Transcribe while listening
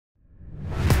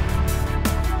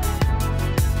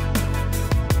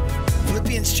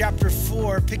chapter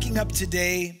 4, picking up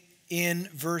today in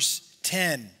verse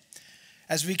 10,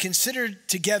 as we consider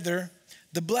together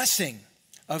the blessing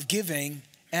of giving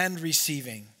and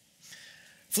receiving.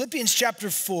 Philippians chapter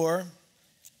 4,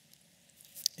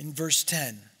 in verse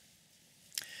 10.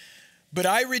 But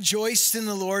I rejoiced in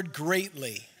the Lord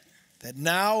greatly, that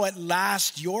now at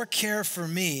last your care for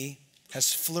me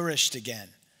has flourished again.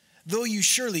 Though you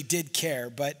surely did care,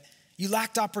 but you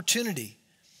lacked opportunity.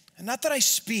 And not that I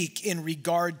speak in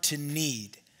regard to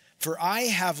need, for I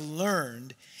have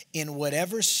learned in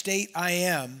whatever state I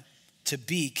am to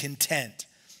be content.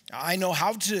 I know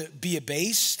how to be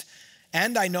abased,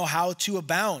 and I know how to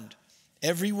abound.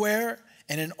 Everywhere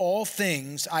and in all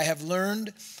things I have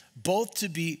learned both to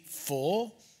be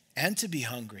full and to be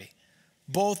hungry,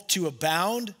 both to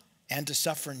abound and to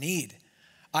suffer need.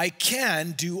 I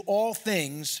can do all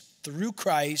things through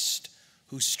Christ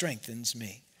who strengthens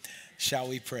me. Shall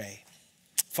we pray?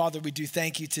 Father, we do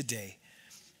thank you today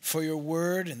for your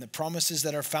word and the promises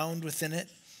that are found within it.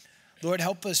 Lord,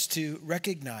 help us to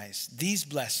recognize these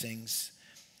blessings,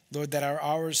 Lord, that are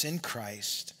ours in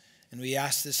Christ. And we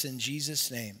ask this in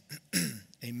Jesus' name.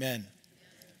 Amen.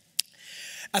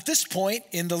 At this point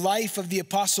in the life of the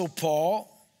Apostle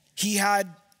Paul, he had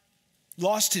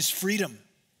lost his freedom.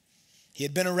 He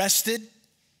had been arrested.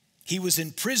 He was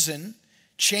in prison,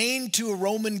 chained to a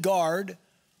Roman guard,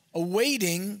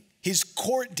 awaiting his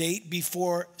court date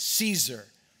before Caesar.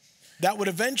 That would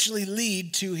eventually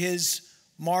lead to his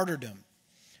martyrdom.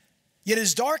 Yet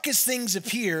as dark as things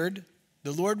appeared,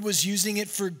 the Lord was using it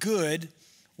for good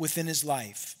within his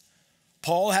life.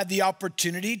 Paul had the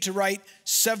opportunity to write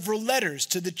several letters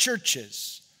to the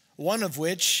churches, one of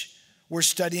which we're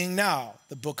studying now,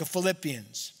 the book of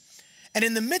Philippians. And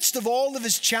in the midst of all of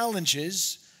his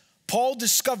challenges, Paul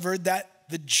discovered that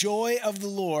the joy of the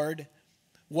Lord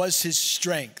was his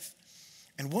strength.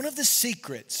 And one of the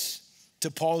secrets to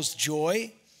Paul's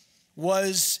joy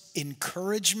was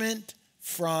encouragement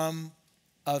from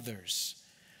others.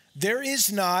 There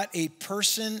is not a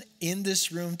person in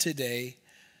this room today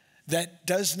that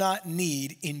does not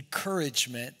need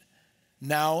encouragement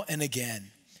now and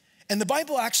again. And the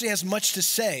Bible actually has much to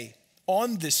say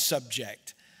on this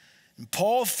subject. And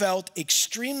Paul felt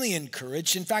extremely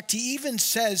encouraged. In fact, he even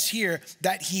says here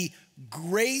that he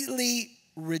greatly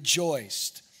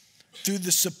rejoiced through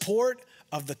the support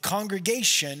of the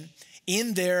congregation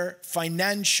in their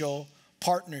financial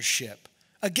partnership.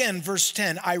 Again, verse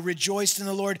 10, I rejoiced in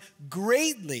the Lord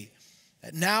greatly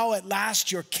that now at last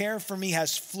your care for me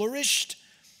has flourished,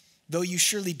 though you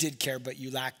surely did care, but you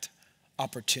lacked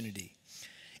opportunity.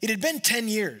 It had been 10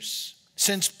 years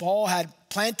since Paul had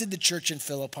planted the church in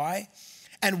Philippi,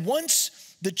 and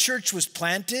once the church was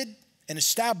planted and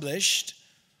established,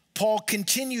 Paul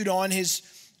continued on his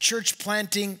church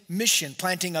planting mission,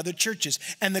 planting other churches.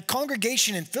 And the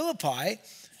congregation in Philippi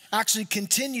actually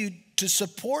continued to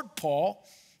support Paul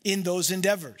in those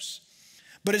endeavors.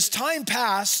 But as time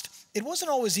passed, it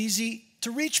wasn't always easy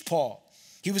to reach Paul.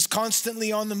 He was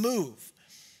constantly on the move.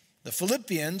 The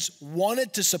Philippians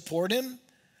wanted to support him,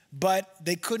 but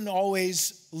they couldn't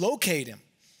always locate him.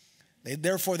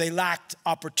 Therefore, they lacked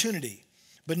opportunity.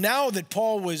 But now that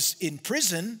Paul was in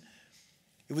prison,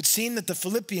 it would seem that the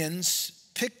Philippians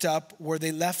picked up where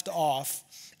they left off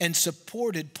and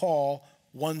supported Paul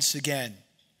once again.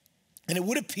 And it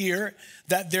would appear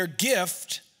that their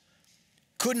gift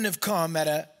couldn't have come at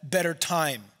a better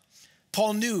time.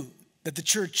 Paul knew that the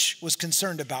church was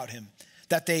concerned about him,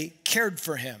 that they cared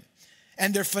for him,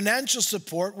 and their financial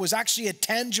support was actually a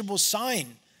tangible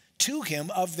sign to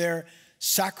him of their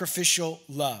sacrificial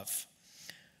love.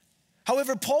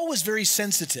 However, Paul was very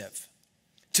sensitive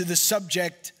to the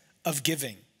subject of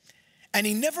giving, and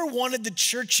he never wanted the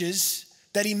churches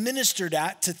that he ministered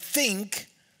at to think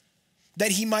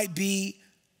that he might be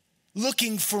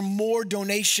looking for more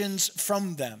donations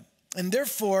from them. And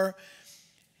therefore,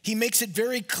 he makes it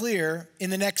very clear in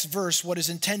the next verse what his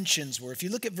intentions were. If you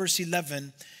look at verse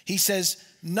 11, he says,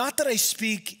 not that I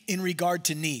speak in regard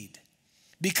to need,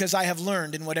 because I have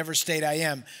learned in whatever state I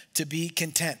am to be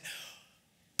content.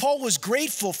 Paul was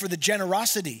grateful for the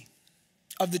generosity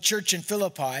of the church in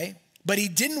Philippi, but he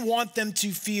didn't want them to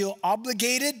feel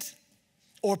obligated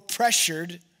or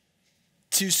pressured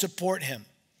to support him.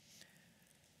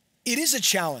 It is a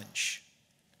challenge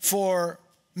for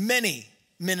many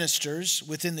ministers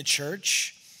within the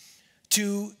church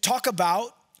to talk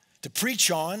about, to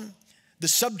preach on the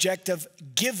subject of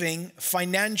giving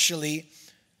financially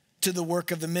to the work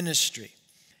of the ministry.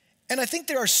 And I think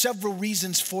there are several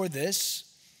reasons for this.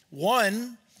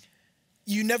 One,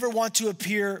 you never want to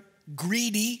appear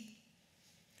greedy.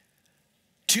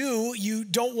 Two, you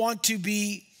don't want to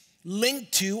be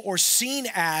linked to or seen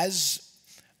as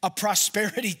a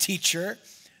prosperity teacher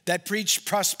that preached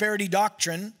prosperity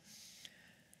doctrine.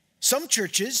 Some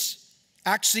churches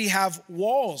actually have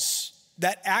walls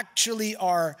that actually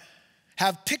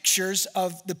have pictures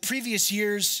of the previous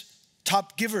year's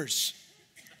top givers.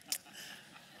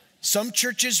 Some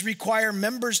churches require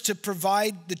members to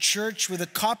provide the church with a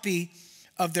copy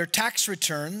of their tax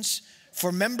returns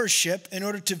for membership in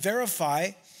order to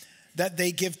verify that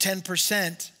they give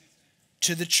 10%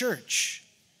 to the church.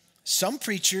 Some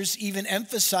preachers even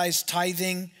emphasize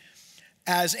tithing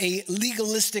as a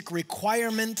legalistic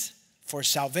requirement for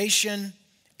salvation,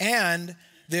 and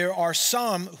there are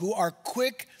some who are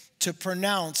quick to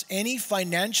pronounce any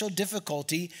financial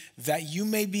difficulty that you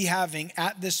may be having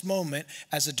at this moment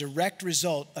as a direct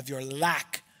result of your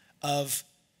lack of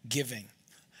giving,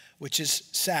 which is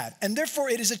sad. And therefore,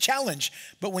 it is a challenge.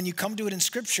 But when you come to it in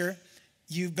Scripture,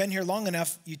 you've been here long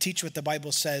enough, you teach what the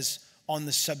Bible says on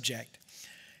the subject.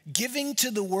 Giving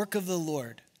to the work of the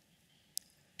Lord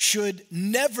should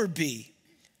never be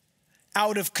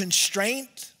out of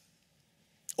constraint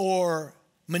or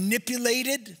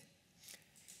manipulated.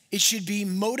 It should be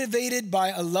motivated by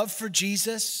a love for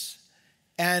Jesus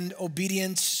and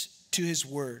obedience to his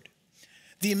word.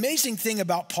 The amazing thing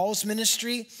about Paul's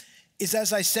ministry is,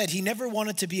 as I said, he never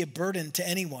wanted to be a burden to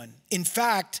anyone. In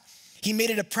fact, he made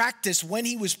it a practice when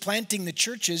he was planting the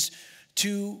churches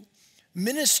to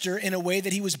minister in a way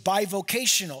that he was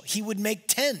bivocational. He would make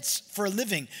tents for a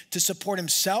living to support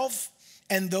himself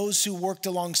and those who worked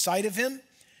alongside of him.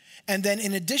 And then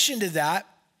in addition to that,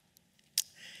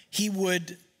 he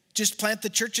would just plant the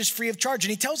churches free of charge.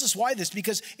 And he tells us why this,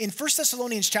 because in 1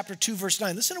 Thessalonians chapter 2, verse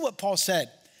 9, listen to what Paul said.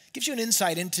 It gives you an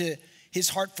insight into his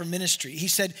heart for ministry. He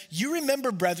said, "You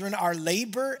remember, brethren, our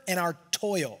labor and our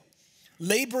toil,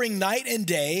 laboring night and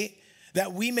day,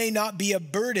 that we may not be a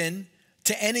burden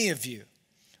to any of you.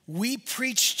 We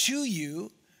preach to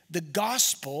you the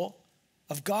gospel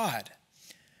of God."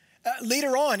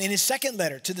 Later on in his second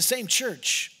letter to the same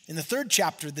church, in the 3rd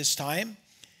chapter this time,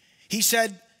 he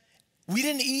said, "We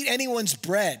didn't eat anyone's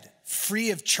bread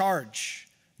free of charge,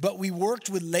 but we worked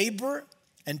with labor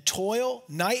and toil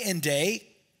night and day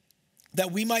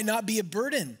that we might not be a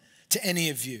burden to any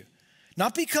of you.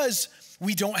 Not because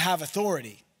we don't have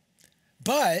authority,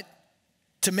 but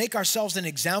to make ourselves an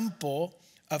example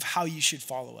of how you should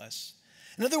follow us."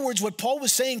 In other words, what Paul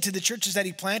was saying to the churches that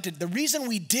he planted, the reason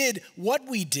we did what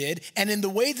we did and in the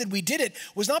way that we did it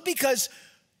was not because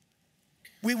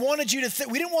we wanted you to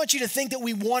we didn't want you to think that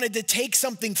we wanted to take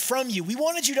something from you. We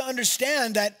wanted you to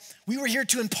understand that we were here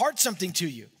to impart something to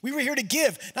you. We were here to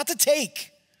give, not to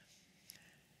take.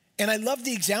 And I love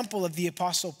the example of the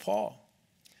Apostle Paul.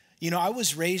 You know, I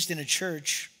was raised in a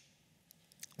church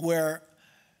where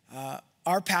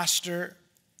our pastor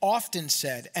often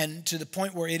said, and to the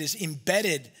point where it is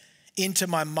embedded into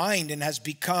my mind and has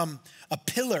become a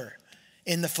pillar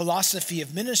in the philosophy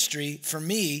of ministry for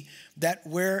me, that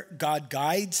where God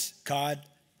guides, God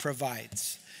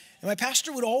provides. And my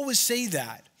pastor would always say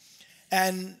that.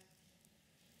 And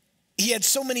he had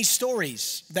so many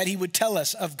stories that he would tell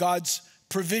us of God's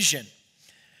provision.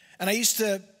 And I used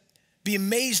to be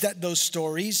amazed at those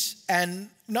stories, and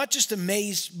not just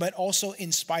amazed, but also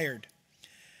inspired.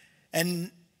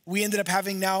 And we ended up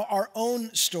having now our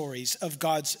own stories of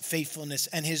God's faithfulness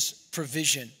and his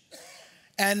provision.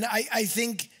 And I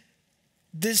think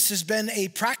this has been a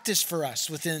practice for us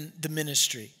within the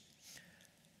ministry.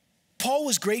 Paul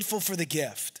was grateful for the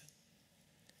gift,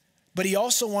 but he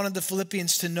also wanted the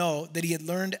Philippians to know that he had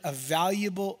learned a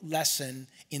valuable lesson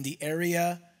in the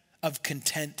area of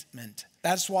contentment.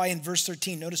 That's why in verse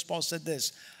 13, notice Paul said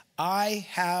this, I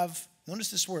have, notice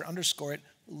this word, underscore it,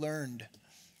 learned.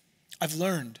 I've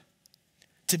learned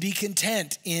to be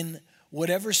content in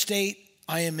whatever state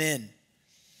I am in.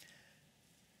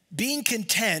 Being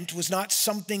content was not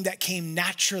something that came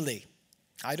naturally.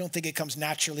 I don't think it comes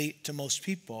naturally to most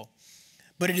people,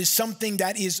 but it is something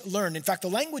that is learned. In fact, the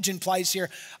language implies here,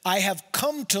 I have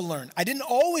come to learn. I didn't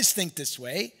always think this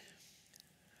way,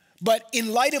 but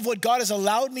in light of what God has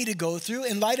allowed me to go through,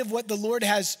 in light of what the Lord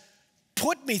has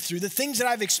put me through, the things that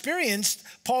I've experienced,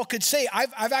 Paul could say,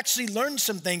 I've actually learned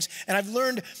some things, and I've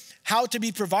learned how to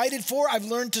be provided for. I've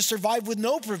learned to survive with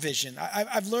no provision.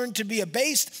 I've learned to be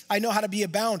abased. I know how to be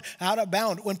abound, how to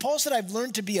abound. When Paul said I've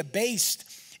learned to be abased,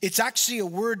 it's actually a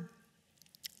word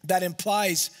that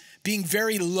implies being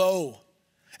very low.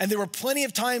 And there were plenty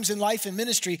of times in life and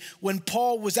ministry when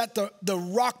Paul was at the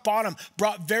rock bottom,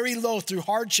 brought very low through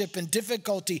hardship and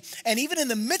difficulty. And even in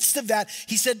the midst of that,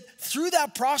 he said, through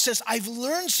that process, I've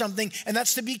learned something, and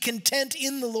that's to be content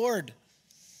in the Lord.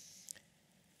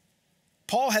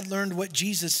 Paul had learned what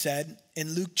Jesus said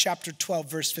in Luke chapter 12,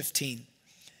 verse 15.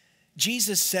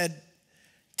 Jesus said,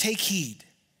 "Take heed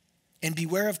and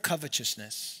beware of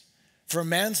covetousness, for a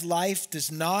man's life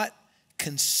does not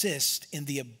consist in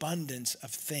the abundance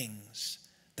of things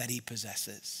that he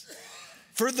possesses."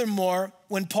 Furthermore,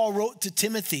 when Paul wrote to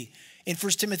Timothy in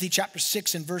 1 Timothy chapter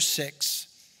 6 and verse 6,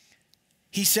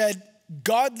 he said,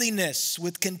 "Godliness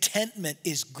with contentment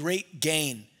is great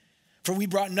gain. For we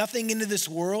brought nothing into this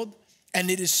world, and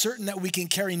it is certain that we can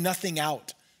carry nothing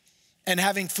out. And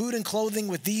having food and clothing,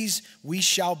 with these we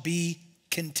shall be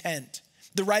content."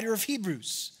 The writer of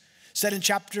Hebrews said in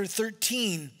chapter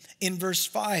 13 in verse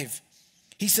 5,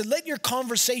 he said, "Let your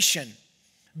conversation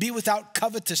be without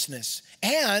covetousness,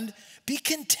 and be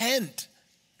content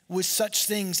with such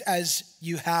things as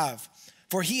you have.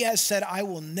 For he has said, I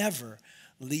will never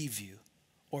leave you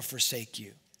or forsake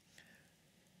you."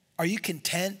 Are you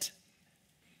content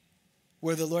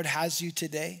where the Lord has you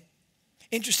today?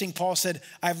 Interesting, Paul said,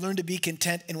 "I've learned to be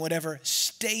content in whatever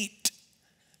state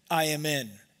I am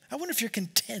in." I wonder if you're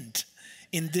content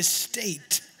in this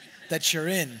state that you're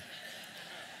in.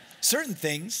 Certain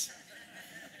things.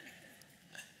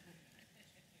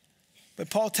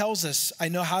 But Paul tells us, I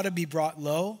know how to be brought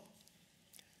low,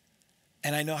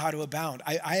 and I know how to abound.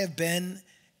 I have been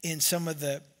in some of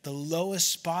the lowest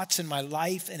spots in my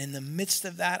life, and in the midst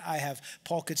of that,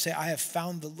 Paul could say, I have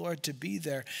found the Lord to be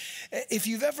there. If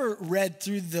you've ever read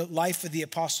through the life of the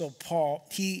Apostle Paul,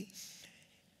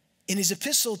 in his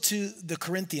epistle to the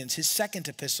Corinthians, his second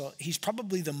epistle, he's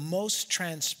probably the most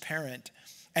transparent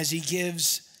as he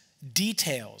gives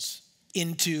details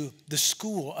into the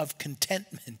school of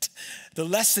contentment, the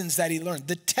lessons that he learned,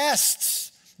 the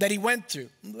tests that he went through.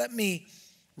 Let me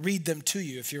read them to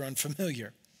you if you're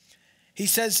unfamiliar. He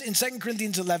says in 2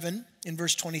 Corinthians 11, in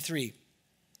verse 23,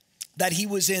 that he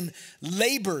was in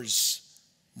labors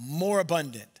more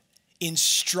abundant, in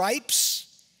stripes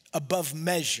above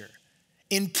measure,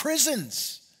 in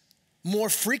prisons more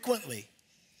frequently,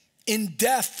 in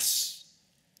deaths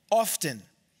often.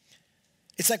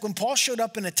 It's like when Paul showed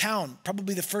up in a town,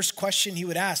 probably the first question he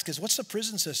would ask is, what's the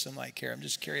prison system like here? I'm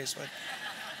just curious,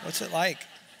 what's it like?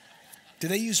 Do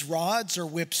they use rods or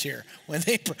whips here?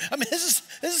 This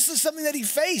is something that he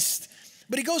faced.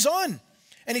 But he goes on,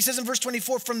 and he says in verse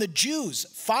 24, from the Jews,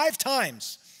 5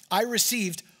 times I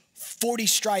received 40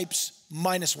 stripes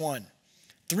minus 1.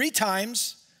 3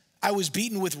 times I was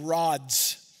beaten with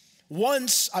rods.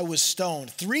 Once I was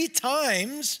stoned. 3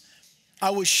 times I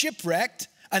was shipwrecked.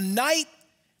 A night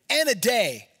and a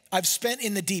day I've spent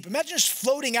in the deep. Imagine just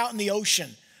floating out in the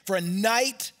ocean for a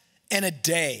night and a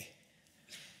day.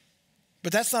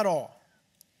 But that's not all.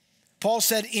 Paul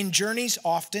said, in journeys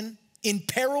often, in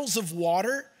perils of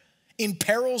water, in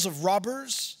perils of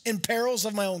robbers, in perils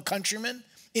of my own countrymen,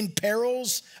 in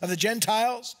perils of the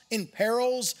Gentiles, in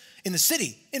perils in the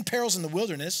city, in perils in the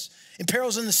wilderness, in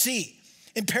perils in the sea,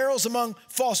 in perils among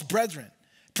false brethren.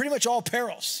 Pretty much all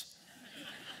perils.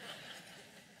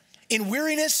 In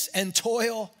weariness and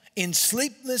toil, in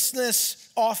sleeplessness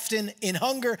often, in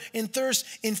hunger, in thirst,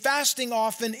 in fasting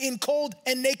often, in cold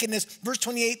and nakedness. Verse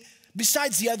 28,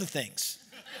 besides the other things.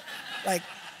 Like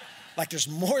there's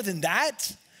more than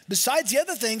that. Besides the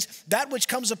other things, that which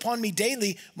comes upon me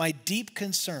daily, my deep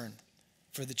concern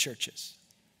for the churches.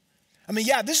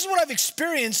 This is what I've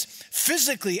experienced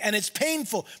physically, and it's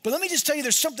painful. But let me just tell you,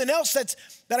 there's something else that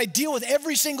I deal with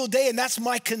every single day, and that's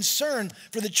my concern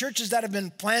for the churches that have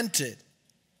been planted.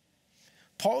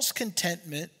 Paul's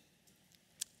contentment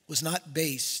was not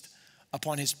based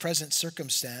upon his present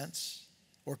circumstance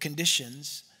or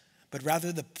conditions, but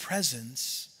rather the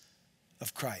presence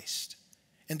of Christ.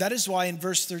 And that is why in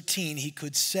verse 13, he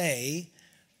could say,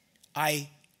 I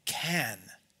can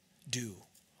do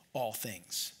all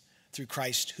things through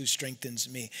Christ who strengthens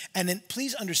me. And then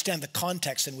please understand the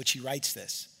context in which he writes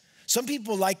this. Some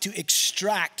people like to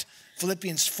extract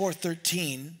Philippians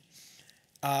 4:13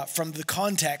 from the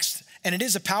context, and it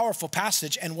is a powerful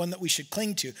passage and one that we should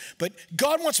cling to. But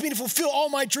God wants me to fulfill all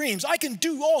my dreams. I can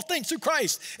do all things through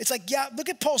Christ. It's like, yeah, look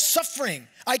at Paul's suffering.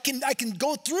 I can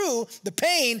go through the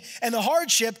pain and the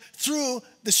hardship through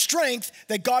the strength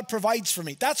that God provides for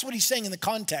me. That's what he's saying in the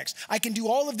context. I can do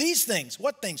all of these things.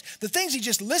 What things? The things he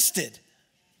just listed.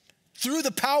 Through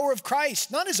the power of Christ,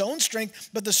 not his own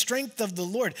strength, but the strength of the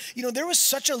Lord. There was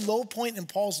such a low point in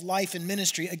Paul's life and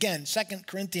ministry. Again, 2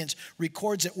 Corinthians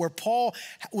records it, where Paul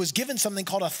was given something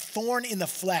called a thorn in the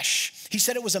flesh. He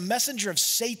said it was a messenger of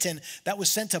Satan that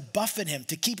was sent to buffet him,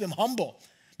 to keep him humble.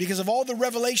 Because of all the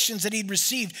revelations that he'd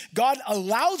received, God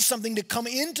allowed something to come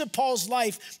into Paul's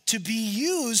life to be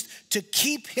used to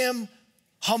keep him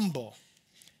humble.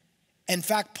 In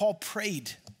fact, Paul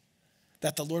prayed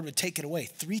that the Lord would take it away.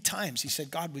 3 times he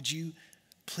said, God, would you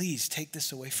please take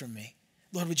this away from me?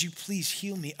 Lord, would you please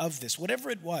heal me of this? Whatever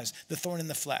it was, the thorn in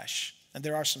the flesh. And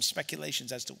there are some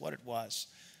speculations as to what it was.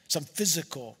 Some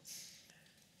physical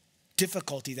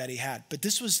difficulty that he had. But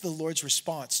this was the Lord's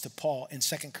response to Paul in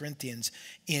 2 Corinthians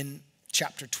in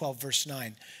chapter 12, verse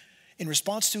 9. In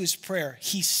response to his prayer,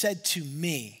 he said to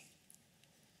me,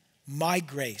 my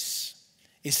grace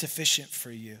is sufficient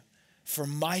for you, for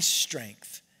my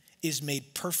strength is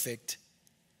made perfect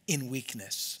in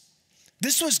weakness.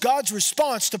 This was God's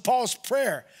response to Paul's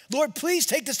prayer. Lord, please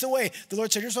take this away. The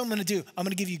Lord said, here's what I'm going to do. I'm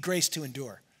going to give you grace to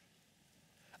endure.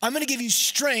 I'm going to give you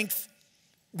strength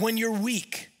when you're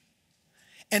weak.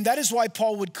 And that is why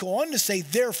Paul would go on to say,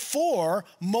 therefore,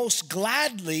 most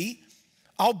gladly,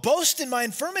 I'll boast in my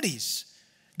infirmities,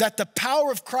 that the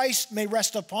power of Christ may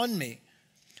rest upon me.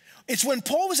 It's when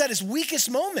Paul was at his weakest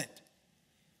moment,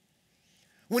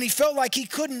 when he felt like he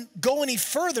couldn't go any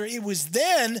further, it was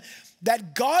then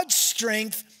that God's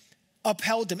strength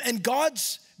upheld him and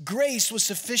God's grace was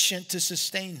sufficient to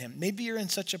sustain him. Maybe you're in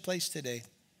such a place today.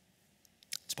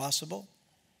 It's possible.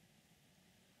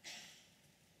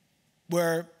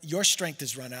 Where your strength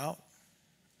has run out,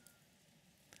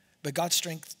 but God's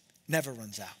strength never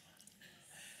runs out.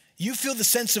 You feel the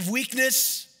sense of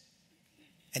weakness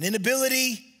and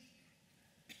inability,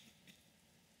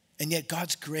 and yet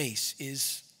God's grace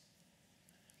is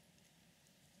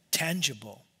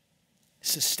tangible,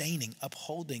 sustaining,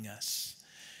 upholding us.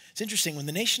 It's interesting, when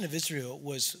the nation of Israel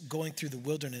was going through the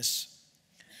wilderness,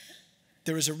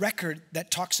 there was a record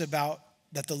that talks about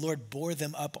that the Lord bore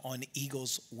them up on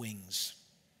eagle's wings.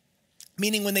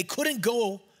 Meaning when they couldn't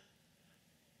go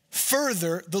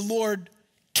further, the Lord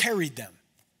carried them.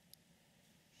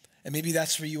 And maybe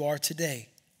that's where you are today.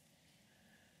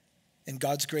 And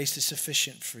God's grace is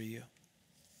sufficient for you.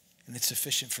 And it's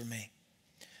sufficient for me.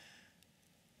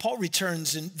 Paul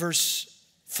returns in verse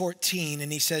 14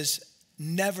 and he says,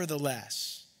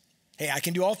 nevertheless, hey, I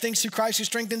can do all things through Christ who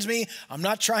strengthens me. I'm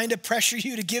not trying to pressure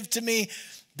you to give to me.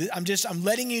 I'm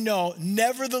letting you know,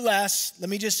 nevertheless, let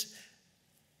me just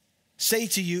say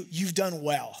to you, you've done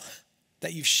well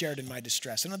that you've shared in my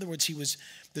distress. In other words,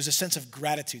 there's a sense of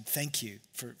gratitude. Thank you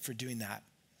for doing that.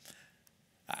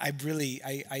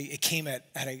 It came at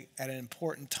an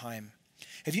important time.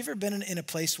 Have you ever been in a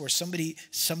place where somebody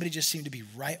just seemed to be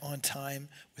right on time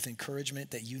with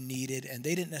encouragement that you needed, and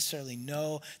they didn't necessarily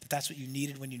know that that's what you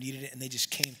needed when you needed it, and they just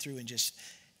came through and just,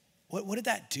 what did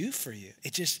that do for you?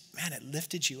 It just, man, it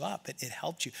lifted you up. It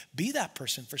helped you. Be that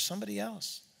person for somebody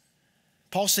else.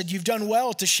 Paul said, you've done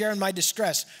well to share in my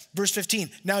distress. Verse 15,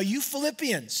 now you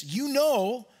Philippians, you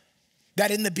know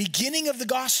that in the beginning of the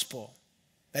gospel,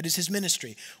 that is his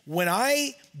ministry, when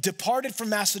I departed from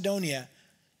Macedonia,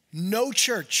 no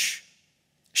church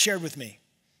shared with me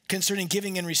concerning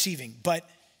giving and receiving, but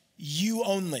you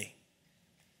only.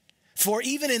 For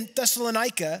even in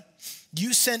Thessalonica,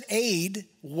 you sent aid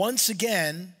once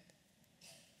again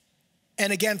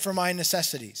and again for my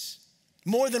necessities.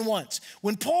 More than once.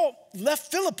 When Paul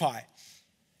left Philippi,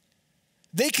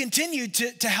 they continued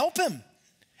to help him.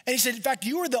 And he said, in fact,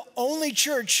 you were the only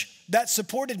church that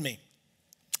supported me.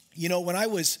 You know, when I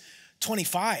was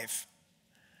 25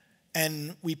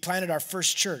 and we planted our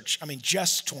first church,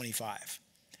 just 25,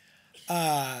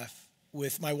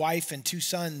 with my wife and 2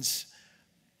 sons.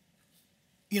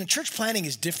 You know, church planting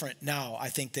is different now, I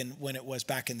think, than when it was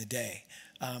back in the day.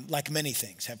 Like many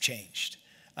things have changed.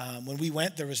 When we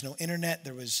went, there was no internet.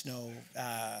 There was no,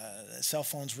 cell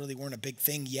phones really weren't a big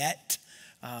thing yet.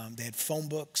 They had phone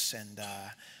books and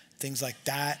things like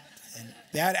that. And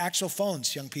they had actual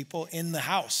phones, young people, in the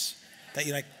house that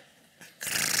you like.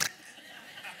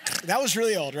 That was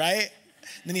really old, right?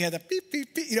 And then you had the beep,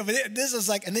 beep, beep. You know, but this was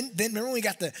like, and then remember when we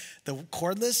got the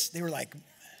cordless? They were like,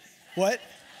 what?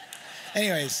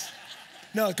 Anyways,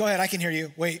 no, go ahead. I can hear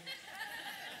you. Wait,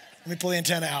 let me pull the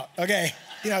antenna out. Okay.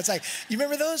 You know, it's like, you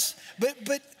remember those?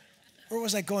 But where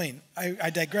was I going? I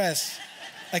digress.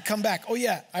 I come back. Oh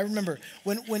yeah, I remember.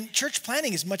 When church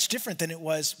planning is much different than it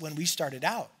was when we started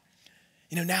out.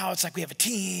 You know, now it's like we have a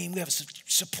team, we have a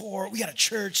support, we got a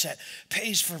church that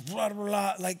pays for blah, blah,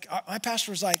 blah. Like my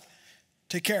pastor was like,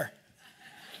 take care.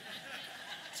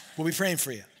 We'll be praying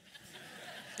for you.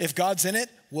 If God's in it,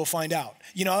 we'll find out.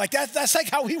 You know, like that's like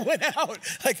how we went out.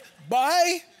 Like,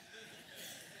 bye.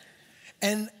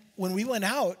 And when we went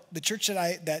out, the church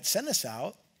that sent us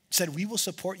out said, we will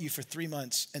support you for 3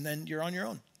 months and then you're on your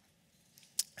own.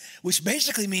 Which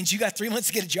basically means you got 3 months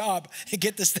to get a job and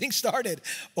get this thing started,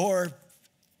 or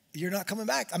you're not coming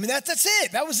back. I mean, that's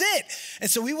it. That was it. And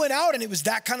so we went out, and it was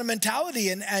that kind of mentality.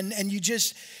 And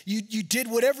you did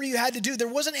whatever you had to do. There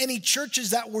wasn't any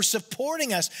churches that were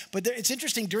supporting us. But it's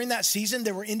interesting, during that season,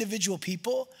 there were individual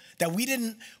people that we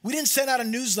didn't send out a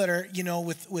newsletter,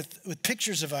 with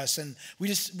pictures of us. And we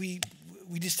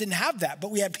just didn't have that.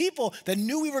 But we had people that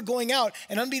knew we were going out,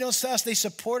 and unbeknownst to us, they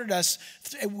supported us,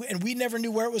 and we never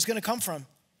knew where it was going to come from,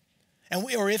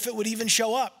 or if it would even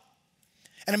show up.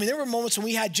 And I mean, there were moments when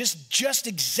we had just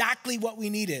exactly what we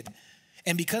needed.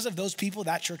 And because of those people,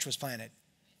 that church was planted.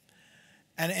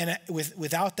 And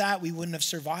without that, we wouldn't have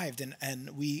survived. And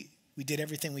we did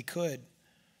everything we could.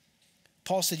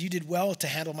 Paul said, you did well to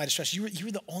handle my distress. You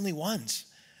were the only ones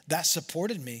that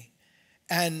supported me.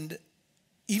 And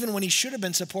even when he should have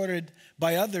been supported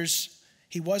by others,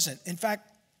 he wasn't. In fact,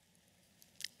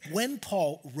 when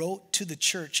Paul wrote to the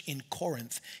church in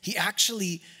Corinth, he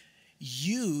actually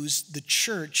used the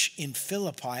church in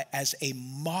Philippi as a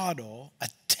model, a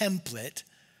template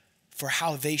for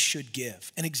how they should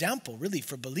give. An example, really,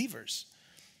 for believers.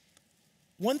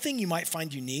 One thing you might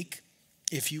find unique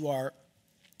if you are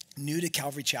new to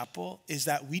Calvary Chapel is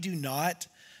that we do not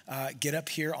get up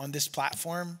here on this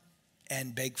platform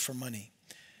and beg for money.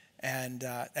 And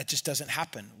that just doesn't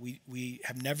happen. We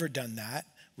have never done that.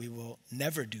 We will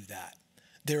never do that.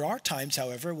 There are times,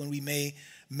 however, when we may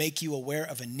make you aware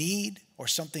of a need or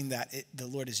something that the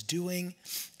Lord is doing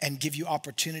and give you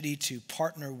opportunity to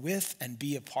partner with and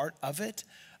be a part of it.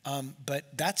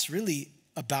 But that's really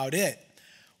about it.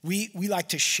 We like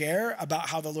to share about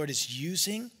how the Lord is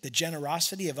using the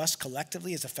generosity of us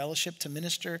collectively as a fellowship to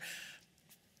minister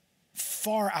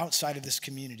far outside of this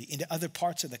community, into other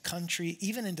parts of the country,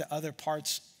 even into other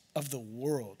parts of the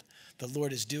world. The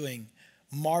Lord is doing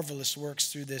marvelous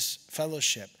works through this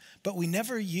fellowship. But we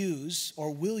never use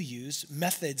or will use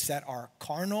methods that are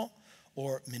carnal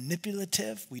or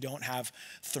manipulative. We don't have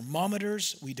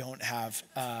thermometers. We don't have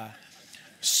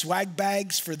swag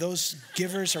bags for those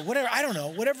givers or whatever. I don't know,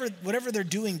 whatever they're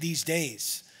doing these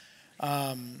days.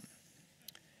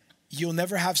 You'll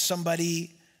never have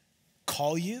somebody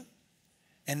call you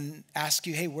and ask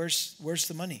you, hey, where's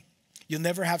the money? You'll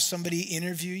never have somebody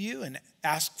interview you and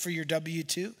ask for your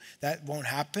W-2. That won't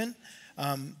happen,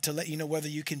 to let you know whether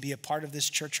you can be a part of this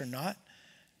church or not.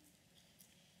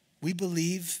 We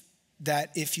believe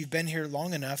that if you've been here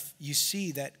long enough, you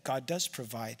see that God does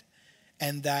provide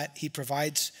and that he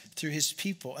provides through his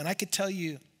people. And I could tell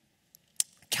you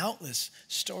countless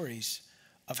stories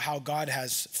of how God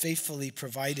has faithfully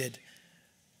provided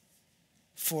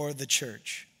for the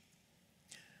church.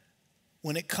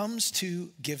 When it comes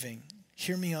to giving,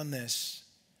 hear me on this.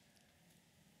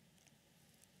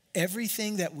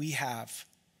 Everything that we have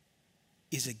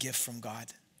is a gift from God.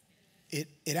 It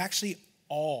actually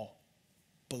all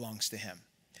belongs to him.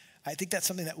 I think that's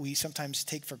something that we sometimes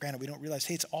take for granted. We don't realize,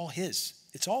 hey, it's all his.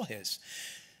 It's all his.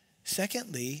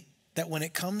 Secondly, that when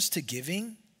it comes to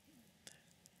giving,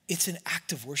 it's an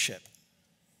act of worship.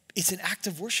 It's an act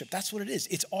of worship. That's what it is.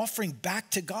 It's offering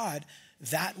back to God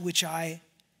that which I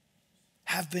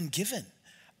have been given.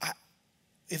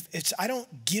 I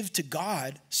don't give to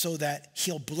God so that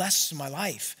he'll bless my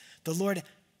life. The Lord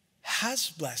has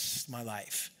blessed my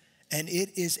life, and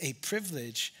it is a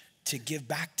privilege to give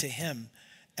back to him,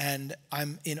 and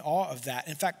I'm in awe of that.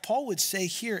 In fact, Paul would say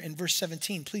here in verse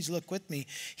 17, please look with me.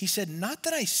 He said, not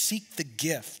that I seek the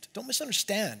gift. Don't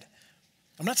misunderstand.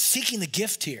 I'm not seeking the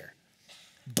gift here,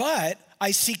 but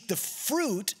I seek the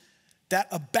fruit that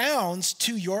abounds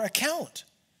to your account.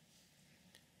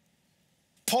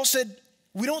 Paul said,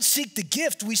 we don't seek the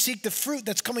gift, we seek the fruit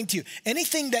that's coming to you.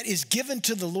 Anything that is given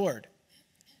to the Lord,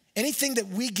 anything that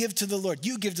we give to the Lord,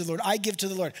 you give to the Lord, I give to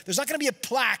the Lord. There's not going to be a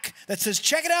plaque that says,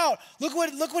 check it out, look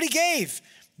what he gave,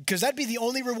 because that'd be the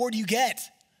only reward you get.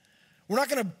 We're not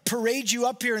going to parade you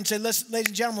up here and say, ladies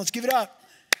and gentlemen, let's give it up.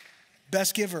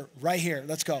 Best giver right here.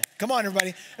 Let's go. Come on,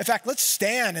 everybody. In fact, let's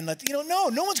stand and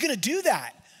no one's going to do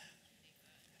that.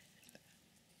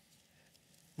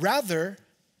 Rather,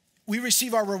 we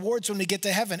receive our rewards when we get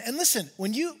to heaven. And listen,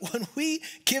 when we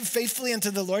give faithfully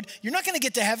unto the Lord, you're not going to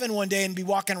get to heaven one day and be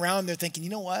walking around there thinking, you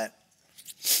know what?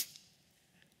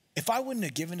 If I wouldn't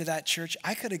have given to that church,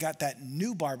 I could have got that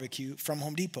new barbecue from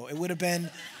Home Depot. It would have been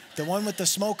the one with the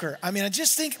smoker. I mean, I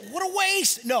just think, what a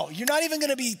waste. No, you're not even going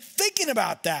to be thinking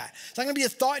about that. It's not going to be a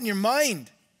thought in your mind.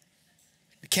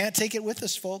 We can't take it with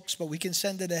us, folks, but we can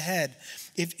send it ahead.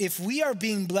 If we are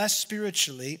being blessed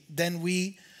spiritually, then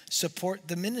we support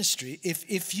the ministry.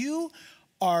 If you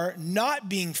are not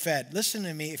being fed, listen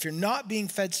to me, if you're not being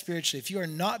fed spiritually, if you are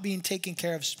not being taken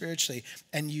care of spiritually,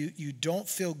 and you don't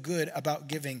feel good about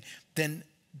giving, then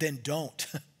don't.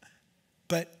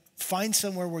 But find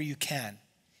somewhere where you can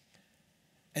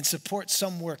and support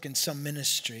some work and some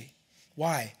ministry.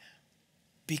 Why?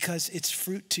 Because it's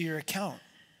fruit to your account.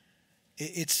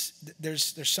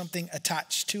 There's something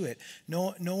attached to it.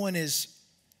 No one is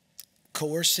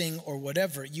coercing or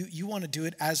whatever. You want to do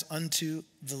it as unto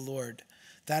the Lord.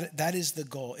 That is the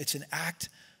goal. It's an act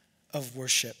of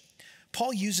worship.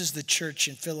 Paul uses the church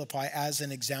in Philippi as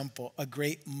an example, a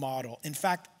great model. In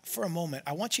fact, for a moment,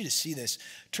 I want you to see this.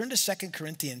 Turn to 2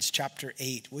 Corinthians chapter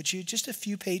 8. Would you? Just a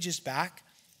few pages back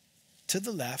to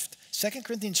the left. 2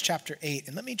 Corinthians chapter 8.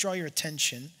 And let me draw your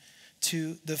attention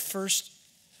to the first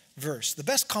verse. The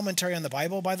best commentary on the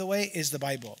Bible, by the way, is the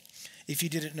Bible, if you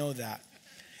didn't know that.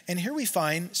 And here we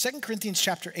find 2 Corinthians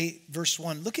chapter 8, verse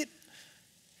 1. Look at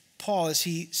Paul as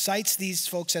he cites these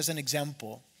folks as an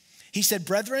example. He said,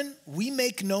 "Brethren, we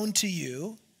make known to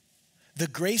you the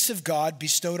grace of God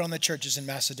bestowed on the churches in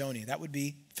Macedonia," that would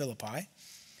be Philippi,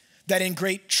 "that in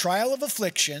great trial of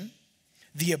affliction,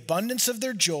 the abundance of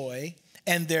their joy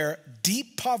and their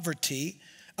deep poverty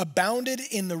abounded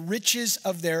in the riches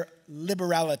of their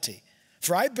liberality.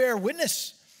 For I bear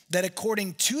witness that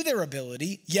according to their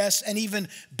ability, yes, and even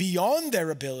beyond their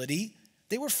ability,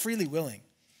 they were freely willing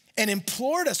and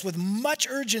implored us with much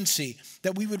urgency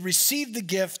that we would receive the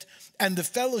gift and the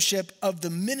fellowship of the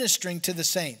ministering to the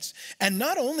saints. And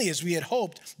not only as we had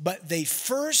hoped, but they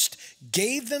first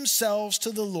gave themselves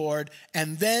to the Lord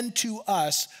and then to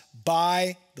us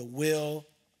by the will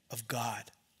of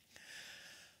God."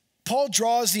 Paul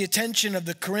draws the attention of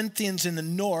the Corinthians in the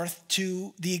north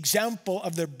to the example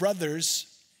of their brothers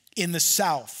in the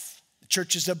south, the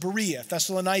churches of Berea,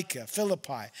 Thessalonica,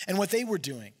 Philippi, and what they were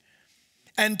doing.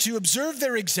 And to observe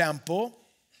their example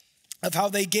of how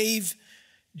they gave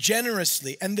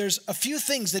generously. And there's a few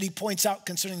things that he points out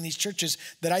concerning these churches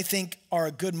that I think are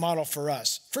a good model for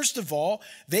us. First of all,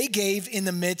 they gave in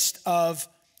the midst of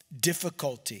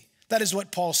difficulty. That is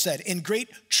what Paul said, in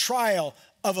great trial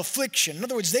of affliction. In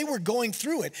other words, they were going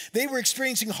through it. They were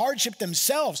experiencing hardship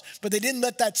themselves, but they didn't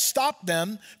let that stop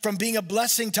them from being a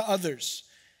blessing to others.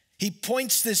 He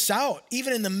points this out,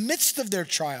 even in the midst of their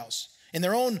trials, in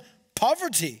their own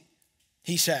poverty,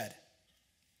 he said.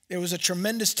 There was a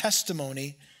tremendous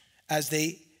testimony as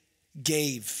they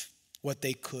gave what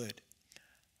they could.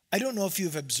 I don't know if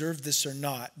you've observed this or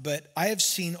not, but I have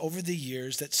seen over the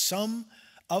years that some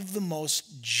of the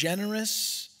most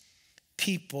generous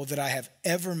people that I have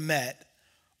ever met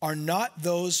are not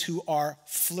those who are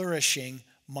flourishing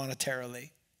monetarily.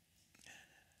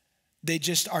 They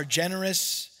just are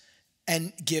generous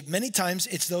and give. Many times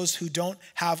it's those who don't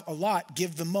have a lot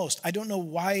give the most. I don't know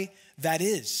why that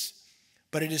is,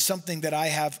 but it is something that I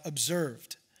have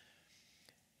observed.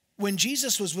 When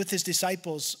Jesus was with his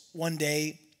disciples one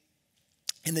day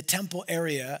in the temple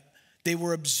area, they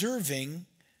were observing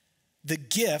the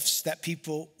gifts that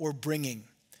people were bringing.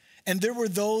 And there were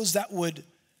those that would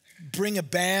bring a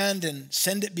band and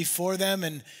send it before them,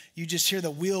 and you just hear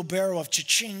the wheelbarrow of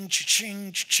cha-ching,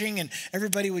 cha-ching, cha-ching, and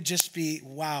everybody would just be,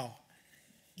 wow,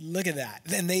 look at that.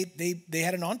 And they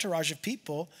had an entourage of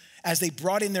people as they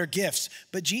brought in their gifts.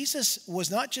 But Jesus was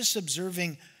not just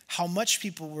observing how much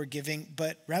people were giving,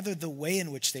 but rather the way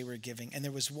in which they were giving. And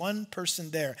there was one person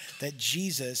there that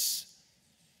Jesus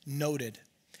noted.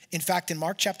 In fact, in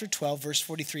Mark chapter 12, verse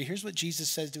 43, here's what Jesus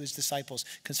says to his disciples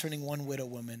concerning one widow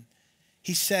woman.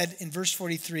 He said in verse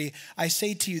 43, "I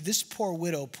say to you, this poor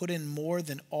widow put in more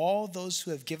than all those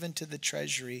who have given to the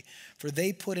treasury, for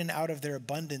they put in out of their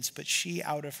abundance, but she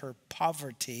out of her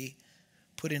poverty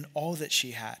put in all that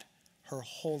she had, her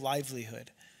whole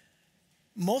livelihood."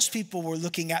 Most people were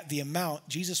looking at the amount.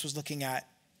 Jesus was looking at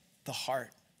the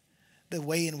heart, the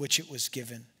way in which it was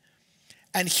given.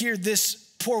 And here this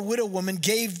poor widow woman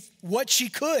gave what she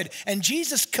could. And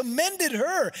Jesus commended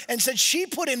her and said she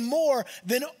put in more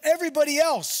than everybody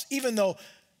else, even though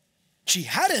she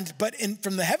hadn't, but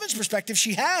from the heavens perspective,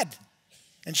 she had.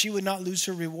 And she would not lose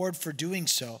her reward for doing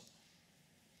so.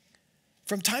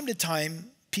 From time to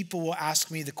time, people will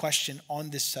ask me the question on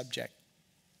this subject.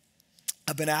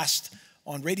 I've been asked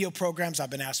on radio programs, I've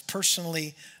been asked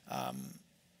personally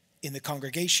in the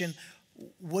congregation,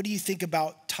 what do you think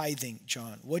about tithing,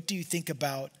 John? What do you think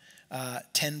about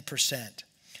 10%?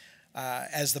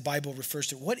 As the Bible refers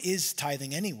to it. What is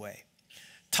tithing anyway?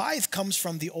 Tithe comes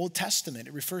from the Old Testament.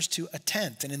 It refers to a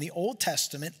tenth. And in the Old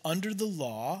Testament, under the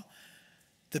law,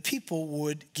 the people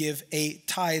would give a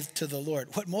tithe to the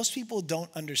Lord. What most people don't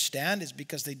understand is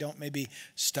because they don't maybe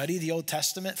study the Old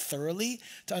Testament thoroughly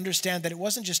to understand that it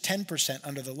wasn't just 10%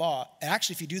 under the law. And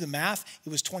actually, if you do the math, it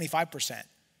was 25%.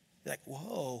 You're like,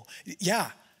 whoa,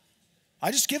 yeah, I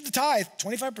just give the tithe,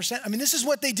 25%. I mean, this is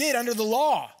what they did under the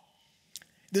law.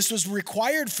 This was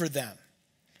required for them.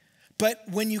 But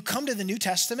when you come to the New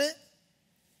Testament,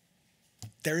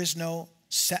 there is no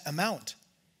set amount.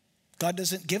 God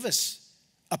doesn't give us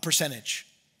a percentage.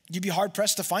 You'd be hard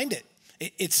pressed to find it.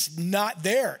 It's not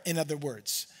there, in other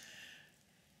words.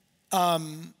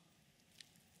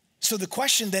 So the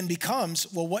question then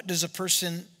becomes, well, what does a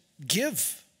person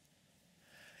give?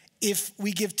 If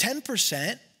we give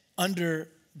 10% under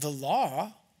the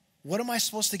law, what am I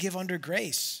supposed to give under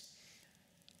grace?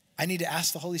 I need to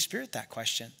ask the Holy Spirit that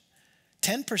question.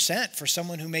 10% for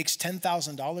someone who makes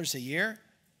 $10,000 a year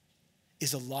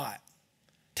is a lot.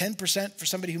 10% for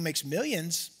somebody who makes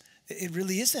millions, it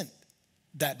really isn't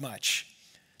that much.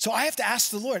 So I have to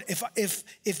ask the Lord,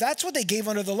 if that's what they gave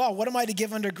under the law, what am I to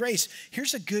give under grace?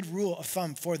 Here's a good rule of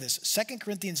thumb for this. 2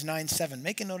 Corinthians 9:7.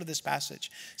 Make a note of this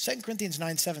passage. 2 Corinthians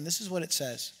 9:7. This is what it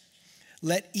says.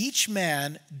 Let each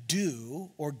man do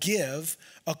or give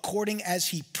according as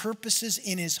he purposes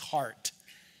in his heart,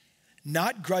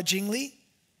 not grudgingly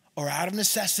or out of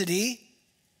necessity,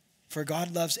 for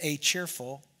God loves a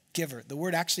cheerful giver. The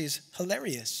word actually is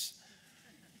hilarious.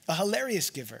 A hilarious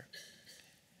giver.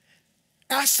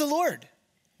 Ask the Lord,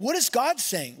 what is God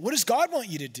saying? What does God want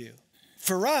you to do?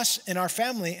 For us and our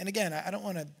family, and again, I don't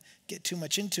want to get too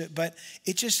much into it, but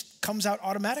it just comes out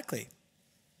automatically.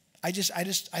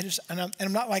 And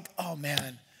I'm not like, oh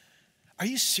man, are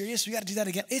you serious? We got to do that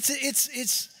again. It's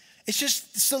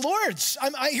the Lord's.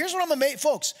 Here's what I'm amazed,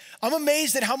 folks. I'm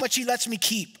amazed at how much he lets me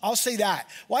keep. I'll say that.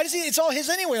 Why does he? It's all his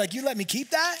anyway. Like, you let me keep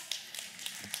that?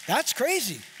 That's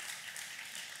crazy.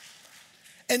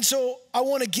 And so I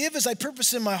want to give as I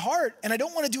purpose in my heart, and I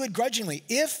don't want to do it grudgingly.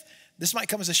 This might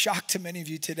come as a shock to many of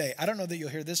you today. I don't know that you'll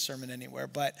hear this sermon anywhere,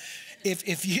 but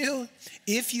if you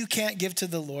can't give to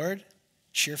the Lord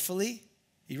cheerfully,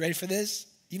 you ready for this?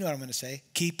 You know what I'm going to say.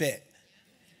 Keep it.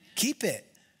 Keep it.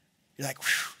 You're like,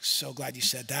 so glad you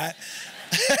said that.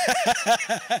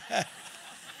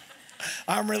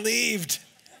 I'm relieved.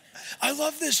 I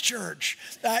love this church.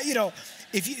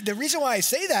 The reason why I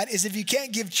say that is if you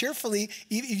can't give cheerfully,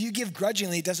 if you give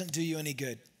grudgingly, it doesn't do you any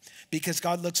good because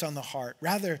God looks on the heart.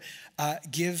 Rather,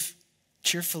 give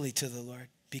cheerfully to the Lord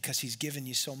because he's given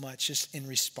you so much just in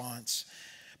response.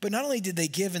 But not only did they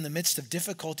give in the midst of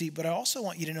difficulty, but I also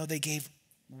want you to know they gave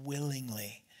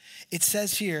willingly. It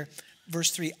says here,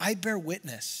 verse 3, I bear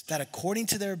witness that according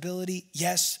to their ability,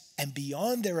 yes, and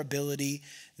beyond their ability,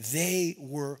 they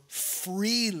were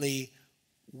freely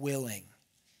willing.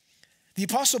 The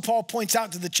Apostle Paul points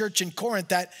out to the church in Corinth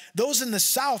that those in the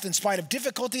south, in spite of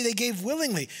difficulty, they gave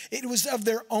willingly. It was of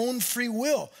their own free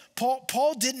will.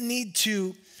 Paul didn't need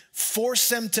to force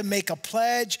them to make a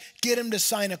pledge, get them to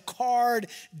sign a card,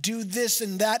 do this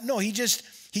and that. No, he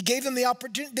gave them the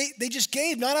opportunity. They just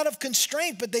gave, not out of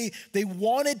constraint, but they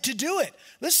wanted to do it.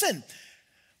 Listen,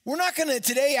 we're not going to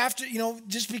today, after,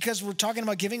 just because we're talking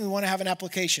about giving, we want to have an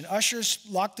application. Ushers,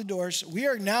 lock the doors. We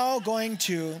are now going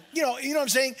to, you know what I'm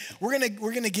saying? We're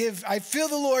going to give. I feel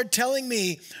the Lord telling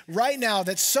me right now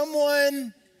that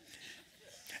someone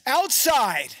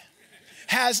outside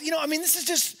has, this is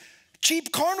just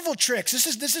cheap carnival tricks. This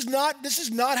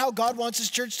is not how God wants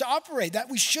his church to operate. That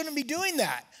we shouldn't be doing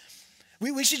that.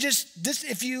 We should just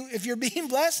if you're being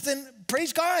blessed, then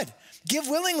praise God. Give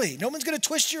willingly. No one's going to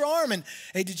twist your arm and,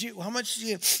 hey, how much did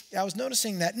you, I was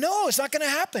noticing that. No, it's not going to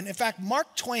happen. In fact,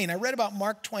 Mark Twain, I read about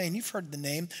Mark Twain. You've heard the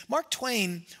name. Mark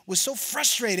Twain was so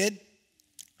frustrated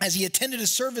as he attended a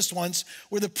service once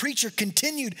where the preacher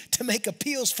continued to make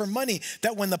appeals for money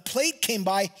that when the plate came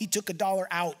by, he took $1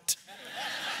 out.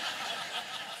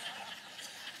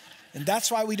 And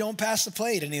that's why we don't pass the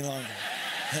plate any longer.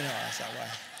 No, that's not why.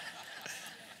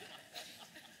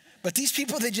 But these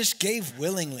people, they just gave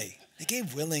willingly. They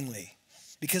gave willingly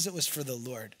because it was for the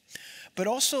Lord. But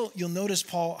also, you'll notice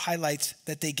Paul highlights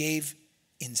that they gave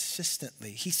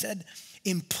insistently. He said,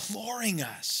 imploring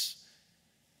us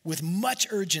with much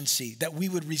urgency that we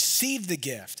would receive the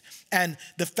gift and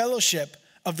the fellowship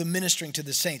of the ministering to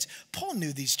the saints. Paul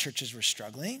knew these churches were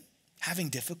struggling, having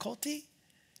difficulty.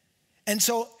 And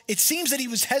so it seems that he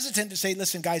was hesitant to say,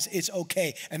 listen, guys, it's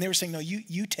okay. And they were saying, no,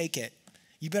 you take it.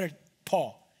 You better,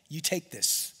 Paul, you take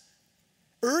this.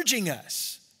 Urging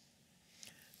us.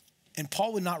 And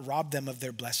Paul would not rob them of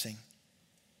their blessing.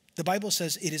 The Bible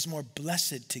says it is more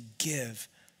blessed to give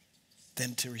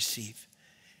than to receive.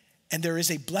 And there is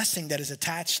a blessing that is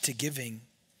attached to giving.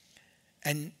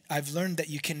 And I've learned that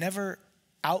you can never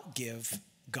outgive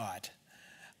God.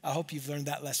 I hope you've learned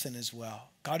that lesson as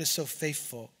well. God is so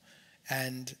faithful.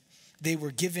 And they were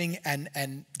giving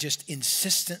and just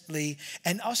insistently.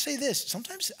 And I'll say this,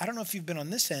 sometimes, I don't know if you've been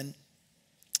on this end,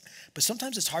 but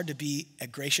sometimes it's hard to be a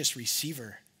gracious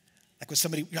receiver Like with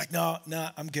somebody, you're like, no,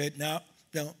 I'm good. No.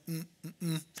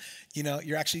 You know,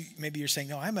 maybe you're saying,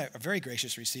 no, I'm a very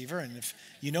gracious receiver. And if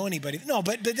you know anybody, no,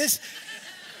 but this,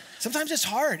 sometimes it's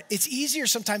hard. It's easier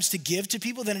sometimes to give to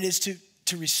people than it is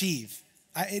to receive.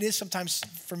 It is sometimes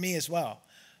for me as well.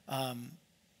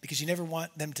 Because you never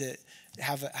want them to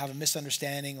have a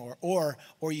misunderstanding or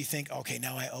you think, okay,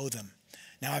 now I owe them.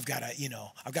 Now I've got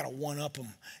to one up them.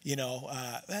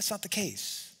 That's not the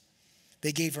case.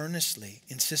 They gave earnestly,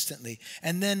 insistently.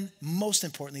 And then most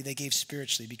importantly, they gave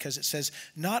spiritually, because it says,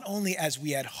 not only as we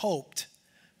had hoped,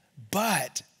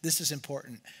 but this is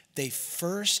important. They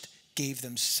first gave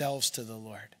themselves to the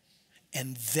Lord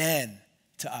and then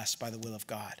to us by the will of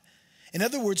God. In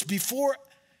other words, before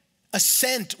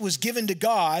assent was given to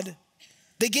God,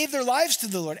 they gave their lives to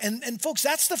the Lord. And folks,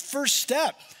 that's the first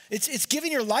step. It's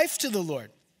giving your life to the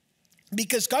Lord.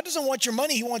 Because God doesn't want your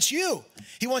money, he wants you.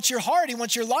 He wants your heart, he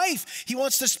wants your life. He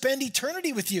wants to spend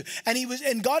eternity with you.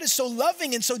 And God is so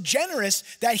loving and so generous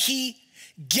that he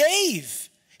gave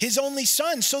his only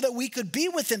son so that we could be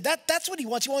with him. That's what he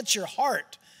wants. He wants your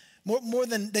heart more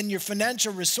than your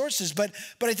financial resources. But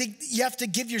I think you have to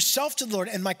give yourself to the Lord.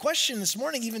 And my question this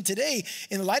morning, even today,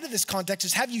 in light of this context,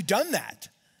 is have you done that?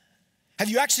 Have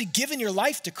you actually given your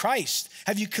life to Christ?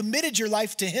 Have you committed your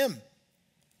life to him?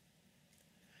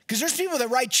 Because there's people that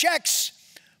write checks,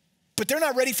 but they're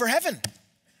not ready for heaven.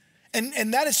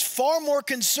 And that is far more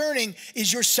concerning,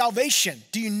 is your salvation.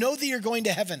 Do you know that you're going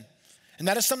to heaven? And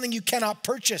that is something you cannot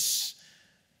purchase,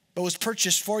 but was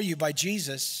purchased for you by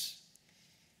Jesus.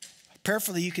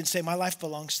 Prayerfully, you can say, my life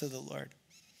belongs to the Lord.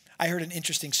 I heard an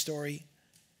interesting story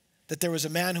that there was a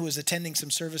man who was attending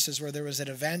some services where there was an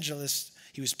evangelist.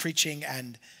 He was preaching,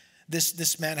 and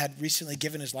this man had recently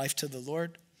given his life to the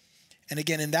Lord. And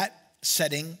again, in that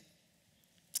setting,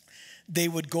 they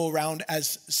would go around,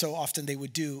 as so often they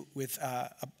would do, with an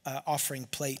offering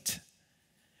plate.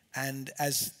 And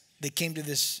as they came to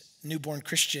this newborn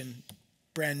Christian,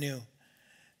 brand new,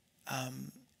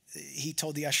 he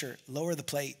told the usher, lower the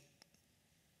plate.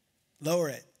 Lower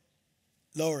it.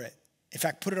 Lower it. In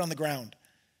fact, put it on the ground.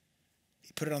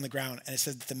 He put it on the ground, and it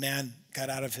said that the man got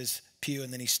out of his pew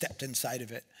and then he stepped inside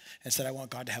of it and said, I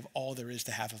want God to have all there is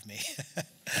to have of me.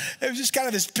 It was just kind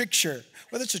of this picture.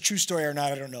 Whether it's a true story or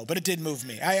not, I don't know, but it did move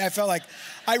me. I felt like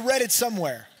I read it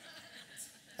somewhere.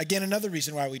 Again, another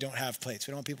reason why we don't have plates.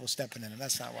 We don't want people stepping in them.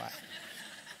 That's not why.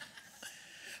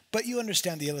 But you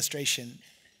understand the illustration.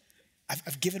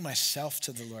 I've given myself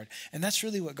to the Lord. And that's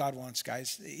really what God wants,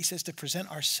 guys. He says to present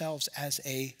ourselves as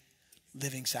a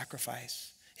living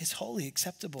sacrifice. It's holy,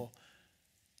 acceptable.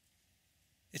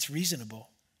 It's reasonable.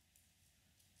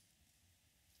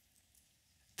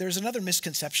 There's another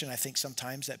misconception, I think,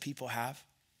 sometimes that people have,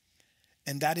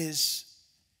 and that is,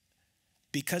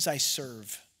 because I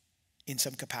serve in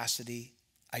some capacity,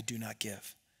 I do not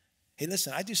give. Hey,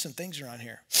 listen, I do some things around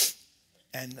here,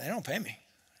 and they don't pay me.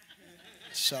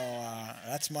 So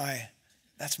that's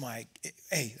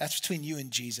between you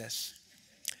and Jesus.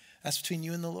 That's between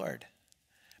you and the Lord.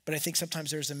 But I think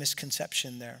sometimes there's a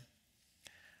misconception there.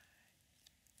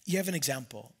 You have an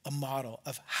example, a model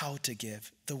of how to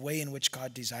give, the way in which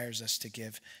God desires us to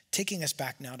give. Taking us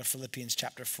back now to Philippians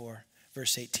chapter 4,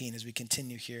 verse 18, as we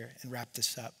continue here and wrap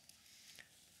this up.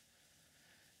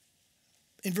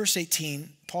 In verse 18,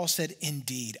 Paul said,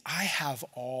 indeed, I have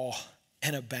all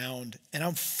and abound, and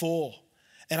I'm full,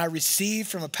 and I received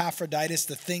from Epaphroditus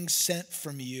the things sent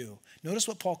from you. Notice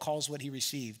what Paul calls what he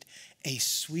received, a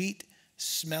sweet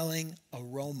smelling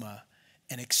aroma,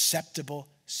 an acceptable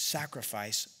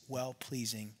sacrifice,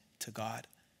 well-pleasing to God.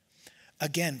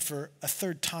 Again, for a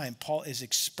third time, Paul is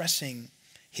expressing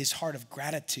his heart of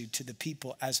gratitude to the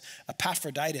people as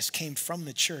Epaphroditus came from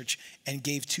the church and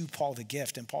gave to Paul the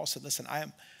gift. And Paul said, listen,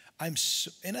 I'm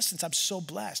so, in essence, I'm so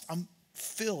blessed. I'm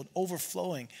filled,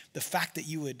 overflowing, the fact that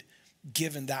you would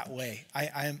give in that way.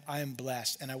 I am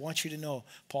blessed. And I want you to know,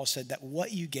 Paul said, that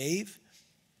what you gave,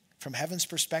 from heaven's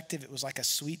perspective, it was like a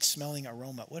sweet smelling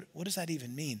aroma. What does that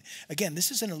even mean? Again, this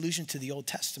is an allusion to the Old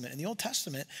Testament. In the Old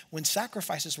Testament, when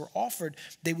sacrifices were offered,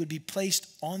 they would be placed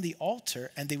on the altar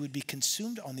and they would be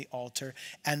consumed on the altar,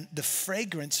 and the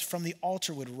fragrance from the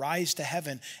altar would rise to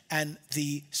heaven, and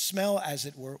the smell, as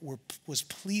it were was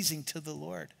pleasing to the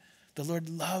Lord. The Lord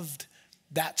loved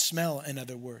that smell, in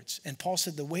other words. And Paul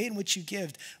said the way in which you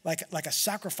give, like a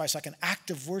sacrifice, like an act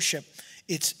of worship,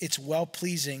 it's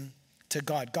well-pleasing to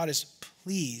God. God is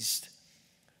pleased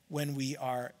when we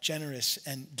are generous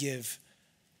and give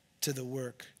to the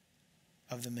work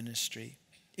of the ministry.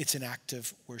 It's an act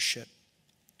of worship.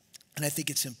 And I think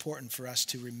it's important for us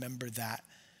to remember that,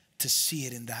 to see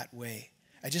it in that way.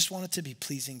 I just want it to be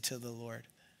pleasing to the Lord.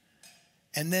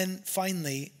 And then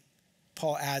finally,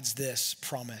 Paul adds this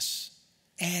promise,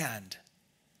 and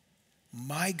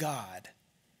my God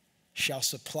shall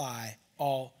supply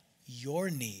all your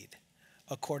need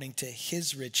according to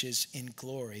his riches in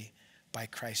glory by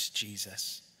Christ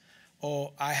Jesus.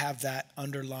 Oh, I have that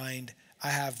underlined. I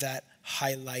have that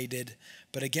highlighted.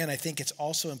 But again, I think it's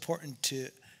also important to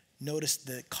notice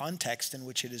the context in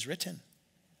which it is written.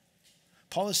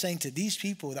 Paul is saying to these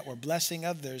people that were blessing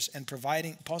others and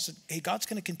providing, Paul said, hey, God's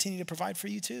going to continue to provide for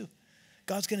you too.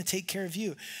 God's going to take care of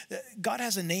you. God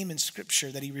has a name in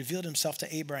Scripture that he revealed himself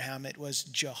to Abraham. It was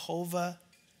Jehovah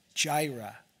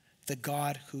Jireh, the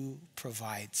God who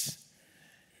provides.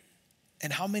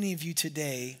 And how many of you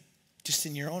today, just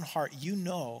in your own heart, you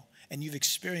know and you've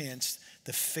experienced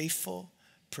the faithful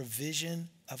provision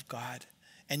of God,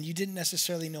 and you didn't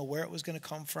necessarily know where it was going to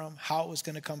come from, how it was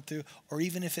going to come through, or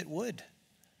even if it would.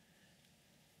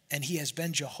 And he has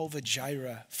been Jehovah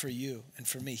Jireh for you and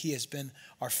for me. He has been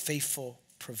our faithful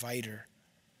provider.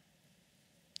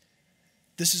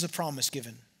 This is a promise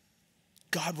given.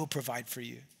 God will provide for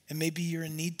you. And maybe you're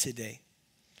in need today.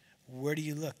 Where do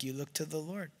you look? You look to the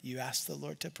Lord. You ask the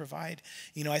Lord to provide.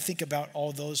 You know, I think about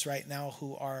all those right now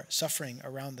who are suffering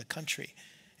around the country.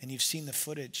 And you've seen the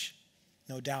footage,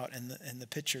 no doubt, and the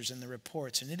pictures and the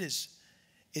reports. And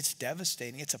it's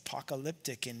devastating. It's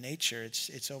apocalyptic in nature.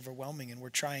 It's overwhelming. And we're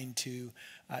trying to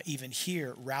even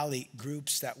here rally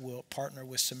groups that will partner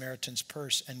with Samaritan's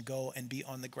Purse and go and be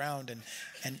on the ground.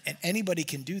 And anybody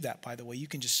can do that, by the way. You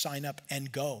can just sign up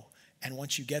and go. And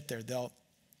once you get there, they'll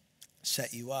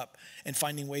set you up. And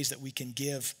finding ways that we can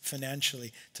give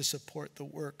financially to support the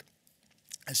work.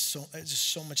 It's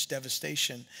so much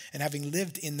devastation. And having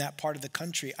lived in that part of the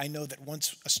country, I know that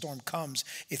once a storm comes,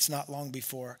 it's not long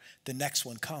before the next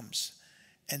one comes.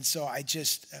 And so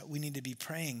we need to be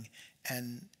praying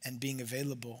and being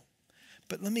available.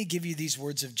 But let me give you these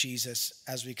words of Jesus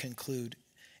as we conclude.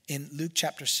 In Luke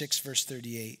chapter 6, verse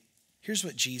 38, here's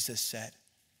what Jesus said.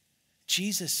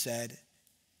 Jesus said,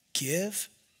 give,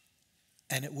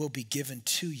 and it will be given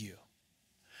to you.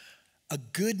 A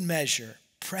good measure,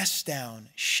 pressed down,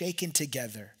 shaken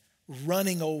together,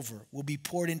 running over, will be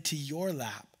poured into your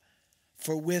lap.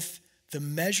 For with the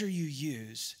measure you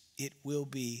use, it will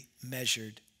be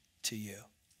measured to you.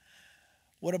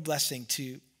 What a blessing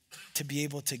to be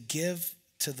able to give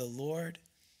to the Lord.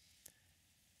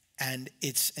 And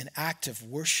it's an act of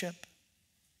worship.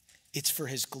 It's for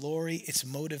his glory. It's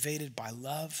motivated by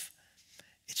love.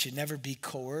 It should never be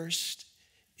coerced.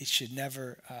 It should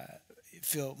never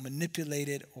feel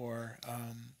manipulated or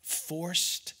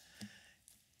forced.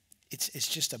 It's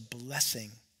just a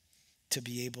blessing to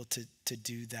be able to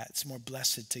do that. It's more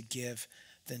blessed to give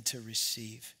than to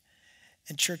receive.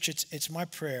 And church, it's my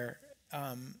prayer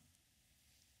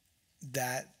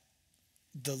that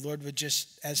the Lord would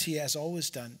just, as he has always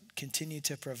done, continue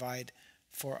to provide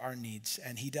for our needs.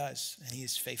 And he does, and he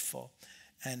is faithful.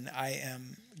 And I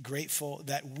am grateful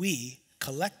that we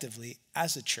collectively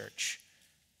as a church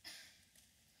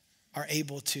are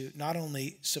able to not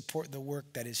only support the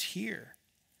work that is here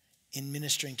in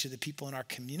ministering to the people in our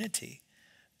community,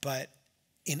 but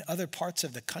in other parts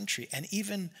of the country and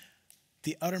even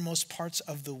the uttermost parts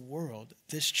of the world.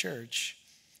 This church,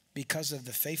 because of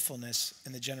the faithfulness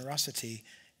and the generosity,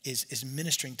 is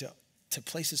ministering to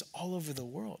places all over the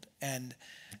world. And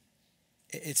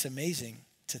it's amazing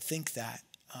to think that.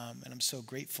 And I'm so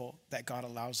grateful that God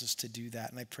allows us to do that.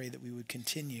 And I pray that we would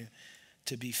continue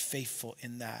to be faithful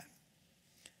in that.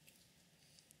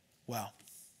 Well,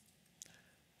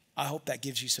 I hope that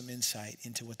gives you some insight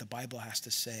into what the Bible has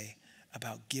to say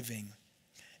about giving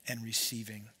and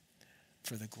receiving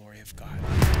for the glory of God.